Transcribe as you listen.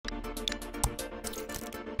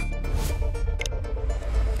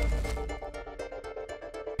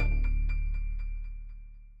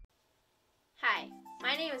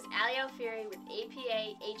name is Ali Alfieri with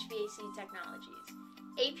APA HVAC Technologies.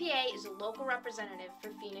 APA is a local representative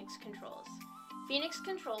for Phoenix Controls. Phoenix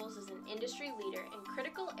Controls is an industry leader in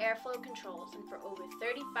critical airflow controls and for over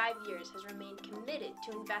 35 years has remained committed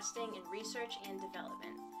to investing in research and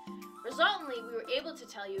development. Resultantly, we were able to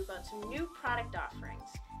tell you about some new product offerings,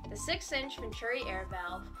 the 6-inch Venturi air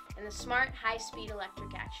valve and the smart high-speed electric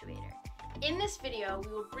actuator. In this video, we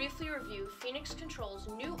will briefly review Phoenix Controls'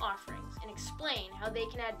 new offerings and explain how they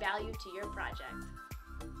can add value to your project.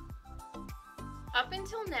 Up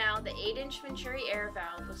until now, the 8-inch Venturi air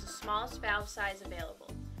valve was the smallest valve size available.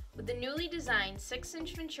 With the newly designed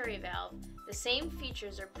 6-inch Venturi valve, the same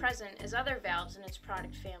features are present as other valves in its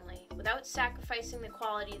product family without sacrificing the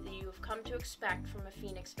quality that you have come to expect from a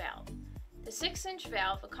Phoenix valve. The 6-inch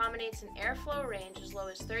valve accommodates an airflow range as low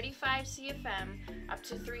as 35 CFM up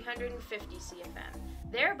to 350 CFM,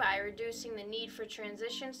 thereby reducing the need for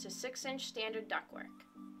transitions to 6-inch standard ductwork.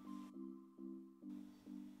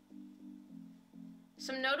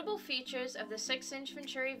 Some notable features of the 6-inch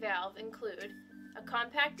Venturi valve include a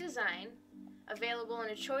compact design, available in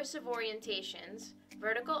a choice of orientations,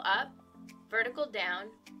 vertical up, vertical down,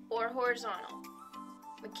 or horizontal.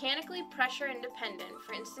 Mechanically pressure independent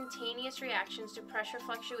for instantaneous reactions to pressure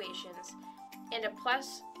fluctuations, and a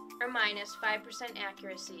plus or minus 5%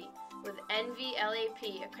 accuracy with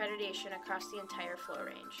NVLAP accreditation across the entire flow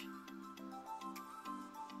range.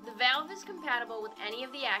 The valve is compatible with any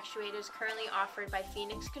of the actuators currently offered by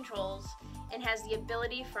Phoenix Controls and has the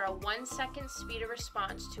ability for a 1-second speed of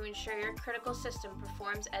response to ensure your critical system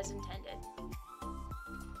performs as intended.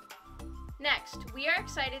 Next, we are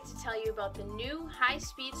excited to tell you about the new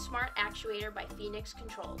high-speed smart actuator by Phoenix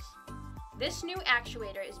Controls. This new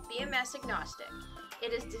actuator is BMS agnostic.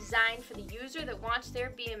 It is designed for the user that wants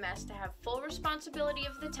their BMS to have full responsibility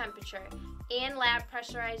of the temperature and lab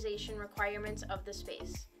pressurization requirements of the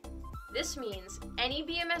space. This means any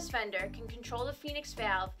BMS vendor can control the Phoenix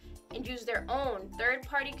valve and use their own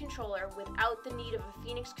third-party controller without the need of a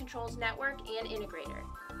Phoenix Controls network and integrator.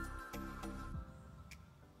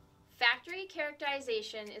 Factory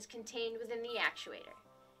characterization is contained within the actuator,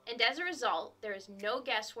 and as a result, there is no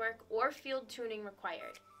guesswork or field tuning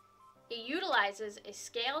required. It utilizes a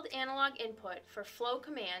scaled analog input for flow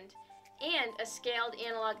command and a scaled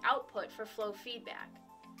analog output for flow feedback.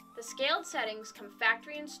 The scaled settings come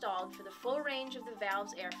factory installed for the full range of the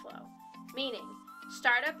valve's airflow, meaning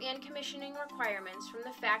startup and commissioning requirements from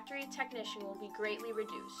the factory technician will be greatly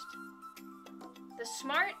reduced. The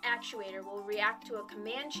smart actuator will react to a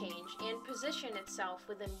command change and position itself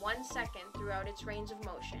within 1 second throughout its range of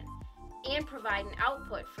motion, and provide an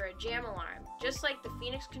output for a jam alarm, just like the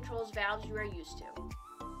Phoenix Controls valves you are used to.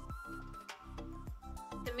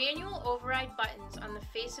 The manual override buttons on the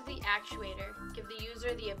face of the actuator give the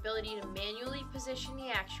user the ability to manually position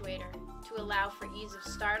the actuator to allow for ease of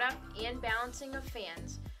startup and balancing of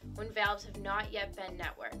fans when valves have not yet been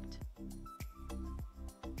networked.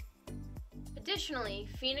 Additionally,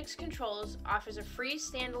 Phoenix Controls offers a free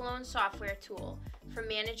standalone software tool for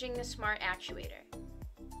managing the smart actuator.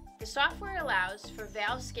 The software allows for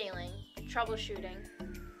valve scaling, troubleshooting,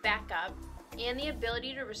 backup, and the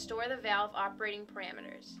ability to restore the valve operating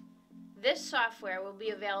parameters. This software will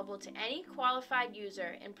be available to any qualified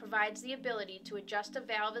user and provides the ability to adjust a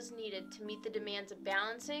valve as needed to meet the demands of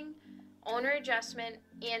balancing, owner adjustment,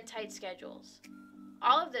 and tight schedules.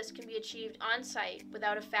 All of this can be achieved on-site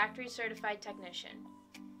without a factory-certified technician.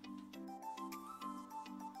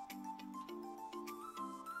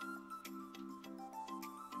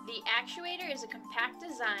 The actuator is a compact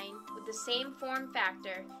design with the same form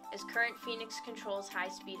factor as current Phoenix Controls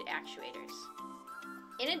high-speed actuators.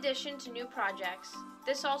 In addition to new projects,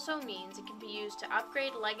 this also means it can be used to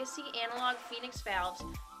upgrade legacy analog Phoenix valves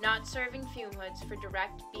not serving fume hoods for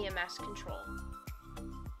direct BMS control.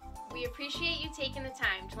 We appreciate you taking the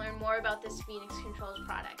time to learn more about this Phoenix Controls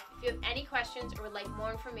product. If you have any questions or would like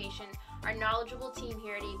more information, our knowledgeable team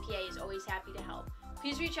here at APA is always happy to help.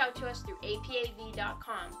 Please reach out to us through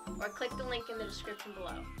apav.com or click the link in the description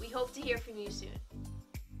below. We hope to hear from you soon.